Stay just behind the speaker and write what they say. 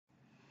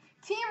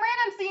Team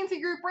Random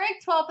C&C Group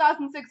Break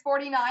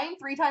 12,649.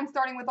 3 times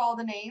starting with all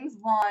the names.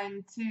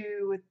 1,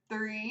 2,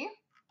 3.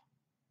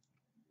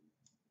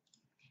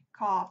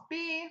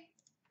 Copy.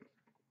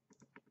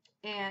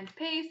 And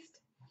paste.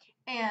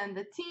 And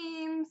the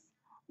teams.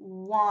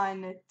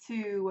 1,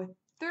 2,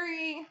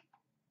 3.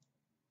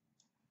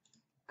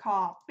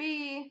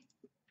 Copy.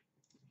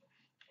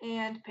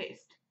 And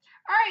paste.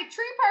 Alright,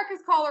 Tree Park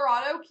is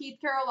Colorado, Keith,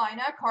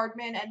 Carolina,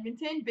 Cardman,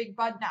 Edmonton, Big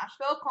Bud,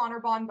 Nashville, Connor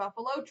Bond,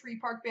 Buffalo, Tree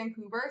Park,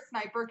 Vancouver,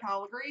 Sniper,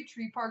 Calgary,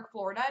 Tree Park,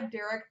 Florida,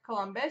 Derek,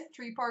 Columbus,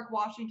 Tree Park,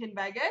 Washington,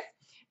 Vegas,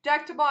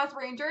 Deck to Boss,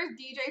 Rangers,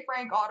 DJ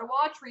Frank,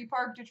 Ottawa, Tree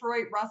Park,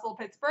 Detroit, Russell,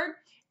 Pittsburgh,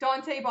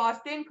 Dante,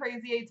 Boston,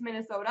 Crazy Eights,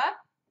 Minnesota,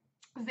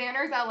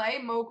 Xanners, LA,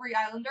 Mowgri,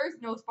 Islanders,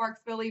 No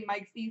Sparks, Philly,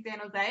 Mike C, San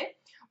Jose,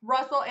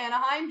 Russell,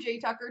 Anaheim, Jay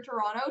Tucker,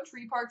 Toronto,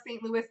 Tree Park,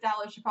 St. Louis,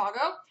 Dallas, Chicago,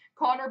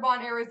 Connor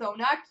Bond,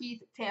 Arizona,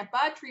 Keith,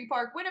 Tampa, Tree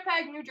Park,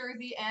 Winnipeg, New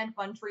Jersey, and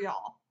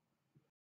Montreal.